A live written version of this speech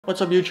What's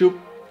up YouTube?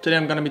 Today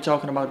I'm gonna be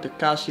talking about the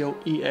Casio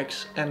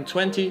EX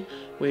M20,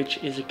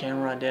 which is a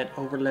camera that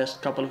over the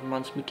last couple of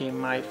months became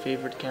my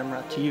favorite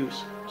camera to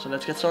use. So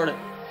let's get started.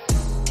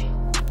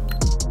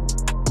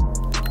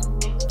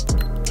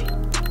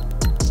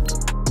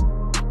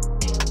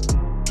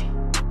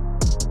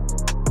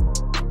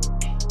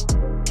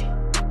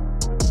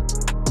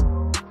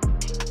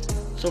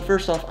 So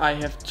first off, I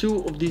have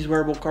two of these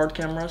wearable card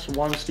cameras.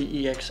 One's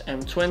the EX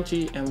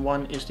M20 and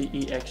one is the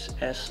EX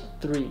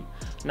S3.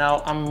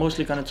 Now I'm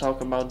mostly going to talk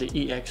about the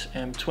EX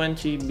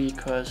M20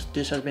 because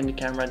this has been the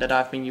camera that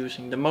I've been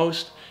using the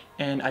most,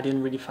 and I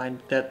didn't really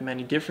find that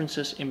many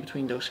differences in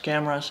between those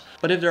cameras.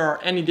 But if there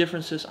are any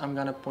differences, I'm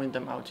going to point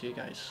them out to you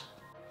guys.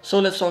 So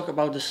let's talk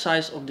about the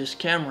size of this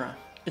camera.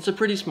 It's a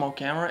pretty small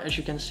camera, as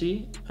you can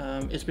see.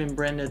 It's been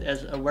branded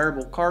as a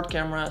wearable card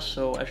camera,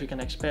 so as you can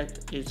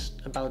expect, it's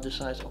about the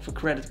size of a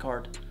credit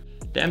card.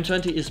 The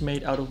M20 is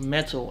made out of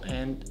metal,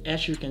 and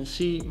as you can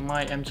see,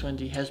 my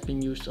M20 has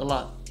been used a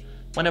lot.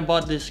 When I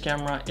bought this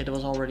camera, it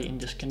was already in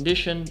this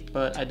condition,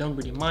 but I don't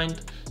really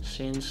mind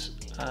since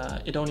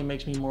it only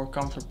makes me more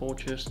comfortable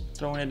just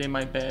throwing it in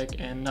my bag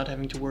and not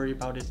having to worry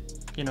about it,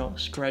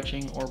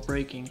 scratching or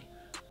breaking.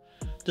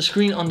 The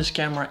screen on this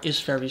camera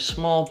is very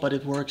small, but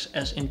it works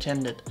as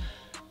intended.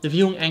 The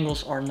viewing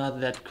angles are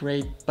not that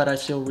great, but I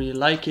still really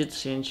like it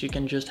since you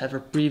can just have a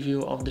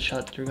preview of the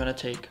shot you're gonna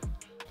take.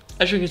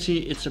 As you can see,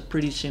 it's a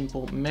pretty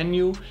simple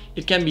menu.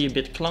 It can be a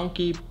bit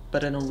clunky,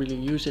 but I don't really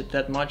use it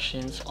that much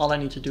since all I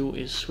need to do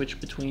is switch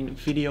between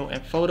video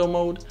and photo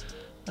mode,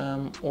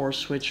 or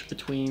switch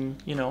between,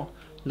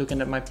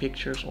 looking at my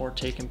pictures or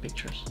taking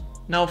pictures.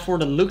 Now for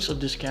the looks of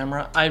this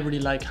camera, I really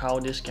like how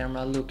this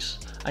camera looks.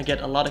 I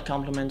get a lot of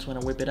compliments when I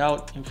whip it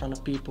out in front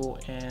of people,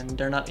 and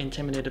they're not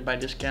intimidated by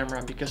this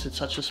camera because it's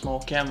such a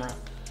small camera.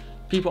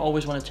 People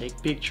always want to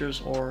take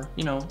pictures or,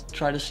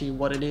 try to see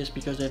what it is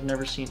because they've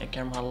never seen a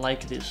camera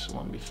like this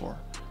one before.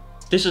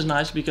 This is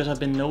nice because I've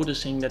been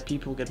noticing that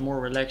people get more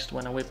relaxed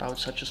when I whip out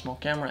such a small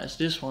camera as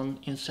this one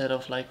instead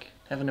of like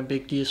having a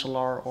big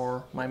DSLR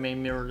or my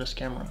main mirrorless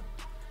camera.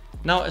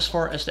 Now as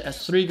far as the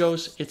S3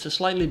 goes, it's a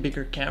slightly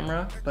bigger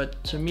camera,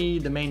 but to me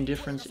the main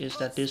difference is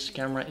that this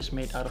camera is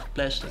made out of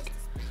plastic.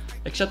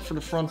 Except for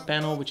the front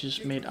panel, which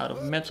is made out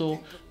of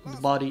metal,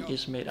 the body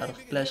is made out of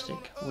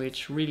plastic,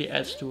 which really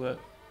adds to a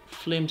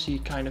flimsy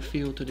kind of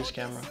feel to this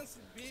camera.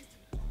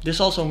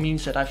 This also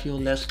means that I feel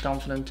less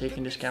confident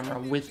taking this camera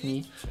with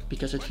me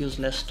because it feels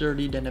less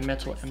sturdy than the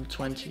metal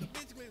M20.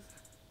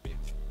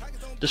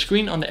 The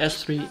screen on the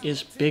S3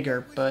 is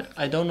bigger, but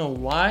I don't know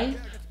why,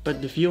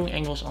 but the viewing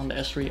angles on the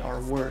S3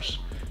 are worse.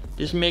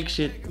 This makes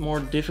it more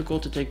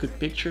difficult to take good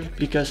pictures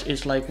because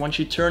it's like once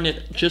you turn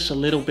it just a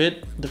little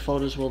bit, the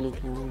photos will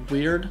look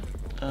weird.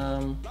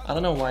 I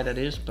don't know why that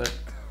is, but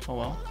oh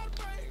well.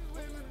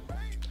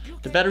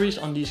 The batteries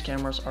on these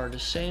cameras are the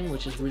same,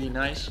 which is really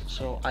nice,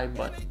 so I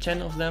bought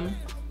 10 of them.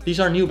 These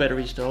are new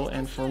batteries though,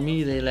 and for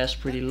me they last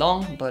pretty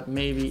long, but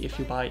maybe if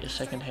you buy a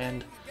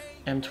second-hand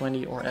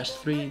M20 or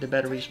S3, the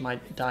batteries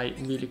might die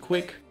really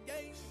quick.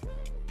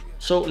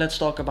 So let's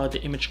talk about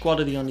the image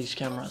quality on these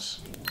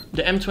cameras.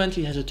 The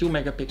M20 has a 2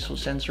 megapixel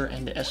sensor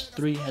and the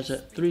S3 has a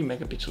 3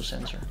 megapixel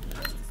sensor.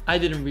 I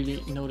didn't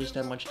really notice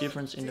that much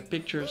difference in the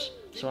pictures,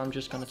 so I'm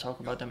just gonna talk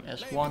about them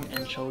as one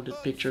and show the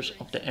pictures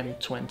of the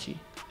M20.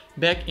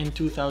 Back in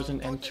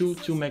 2002,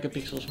 2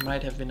 megapixels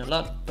might have been a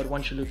lot, but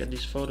once you look at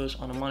these photos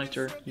on a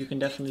monitor, you can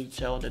definitely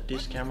tell that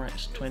this camera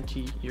is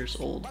 20 years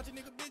old.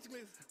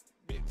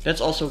 That's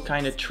also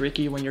kind of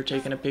tricky when you're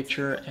taking a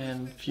picture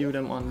and view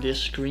them on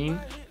this screen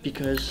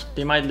because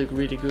they might look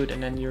really good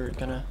and then you're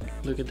gonna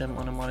look at them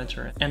on a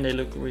monitor and they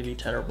look really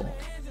terrible.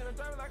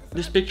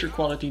 This picture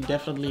quality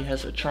definitely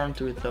has a charm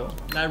to it though,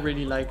 and I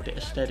really like the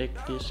aesthetic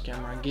this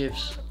camera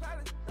gives.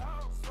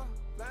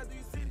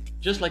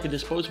 Just like a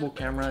disposable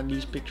camera,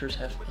 these pictures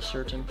have a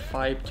certain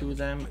vibe to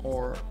them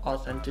or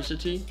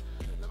authenticity.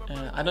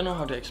 I don't know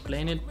how to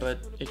explain it,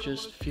 but it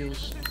just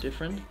feels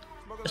different.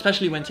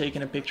 Especially when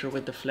taking a picture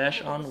with the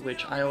flash on,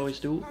 which I always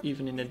do,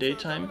 even in the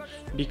daytime,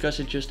 because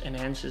it just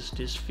enhances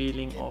this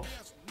feeling of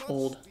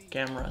old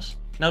cameras.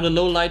 Now the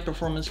low light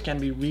performance can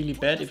be really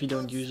bad if you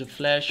don't use a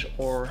flash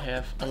or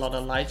have a lot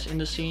of lights in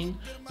the scene,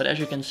 but as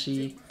you can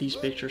see, these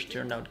pictures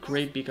turned out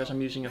great because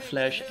I'm using a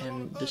flash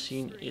and the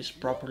scene is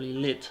properly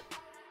lit.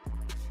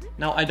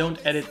 Now I don't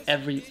edit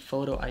every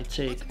photo I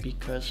take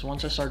because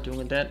once I start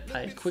doing that,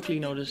 I quickly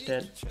notice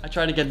that I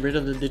try to get rid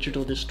of the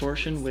digital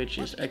distortion, which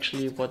is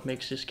actually what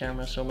makes this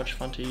camera so much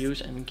fun to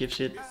use and gives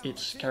it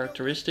its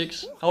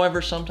characteristics.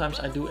 However, sometimes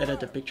I do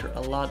edit the picture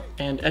a lot,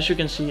 and as you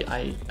can see,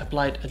 I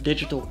applied a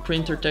digital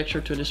printer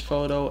texture to this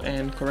photo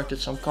and corrected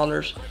some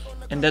colors,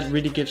 and that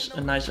really gives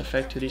a nice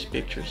effect to these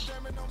pictures.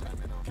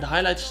 The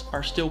highlights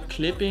are still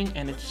clipping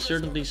and it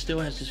certainly still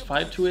has this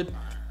vibe to it,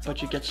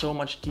 but you get so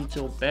much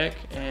detail back,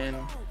 and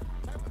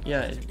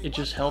yeah, it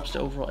just helps the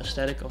overall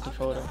aesthetic of the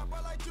photo.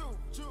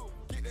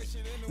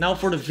 Now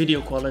for the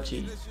video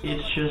quality.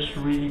 It's just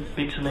really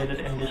pixelated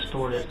and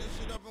distorted.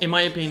 In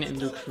my opinion, it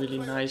looks really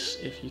nice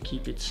if you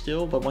keep it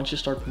still, but once you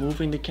start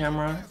moving the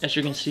camera, as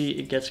you can see,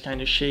 it gets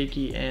kind of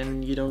shaky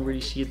and you don't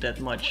really see it that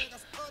much.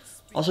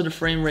 Also, the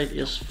frame rate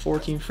is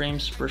 14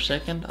 frames per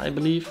second, I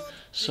believe,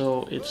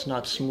 so it's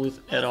not smooth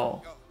at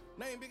all.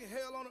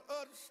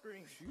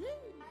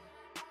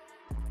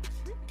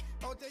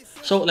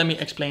 So let me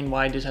explain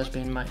why this has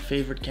been my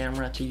favorite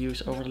camera to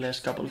use over the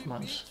last couple of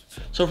months.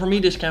 So for me,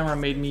 this camera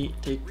made me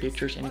take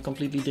pictures in a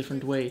completely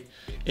different way.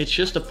 It's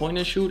just a point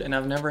and shoot, and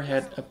I've never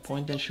had a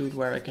point and shoot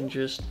where I can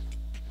just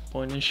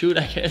point and shoot,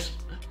 I guess.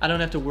 I don't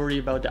have to worry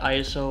about the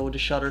ISO, the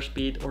shutter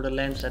speed, or the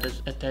lens that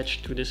is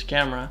attached to this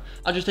camera.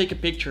 I'll just take a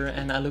picture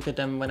and I look at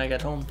them when I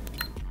get home.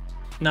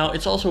 Now,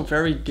 it's also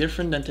very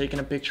different than taking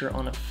a picture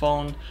on a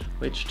phone,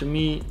 which to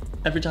me,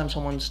 every time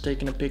someone's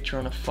taking a picture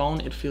on a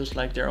phone, it feels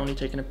like they're only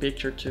taking a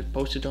picture to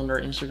post it on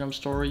their Instagram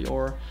story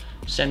or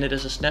send it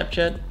as a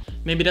Snapchat.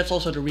 Maybe that's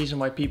also the reason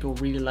why people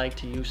really like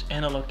to use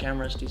analog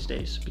cameras these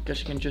days, because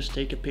you can just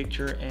take a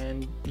picture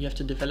and you have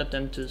to develop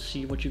them to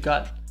see what you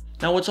got.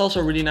 Now, what's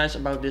also really nice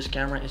about this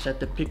camera is that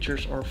the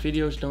pictures or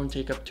videos don't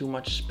take up too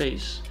much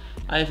space.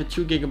 I have a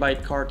 2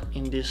 GB card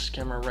in this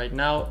camera right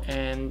now,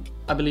 and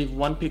I believe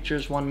one picture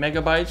is 1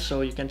 MB,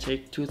 so you can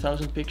take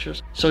 2000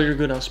 pictures. So you're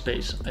good on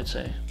space, I'd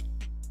say.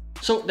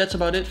 So that's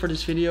about it for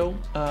this video.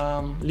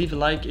 Leave a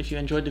like if you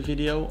enjoyed the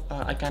video.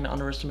 I kind of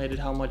underestimated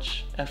how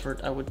much effort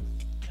I would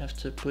have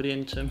to put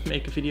in to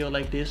make a video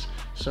like this,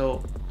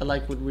 so a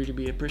like would really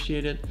be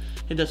appreciated.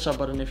 Hit that sub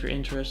button if you're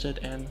interested,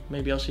 and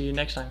maybe I'll see you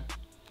next time.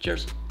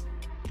 Cheers!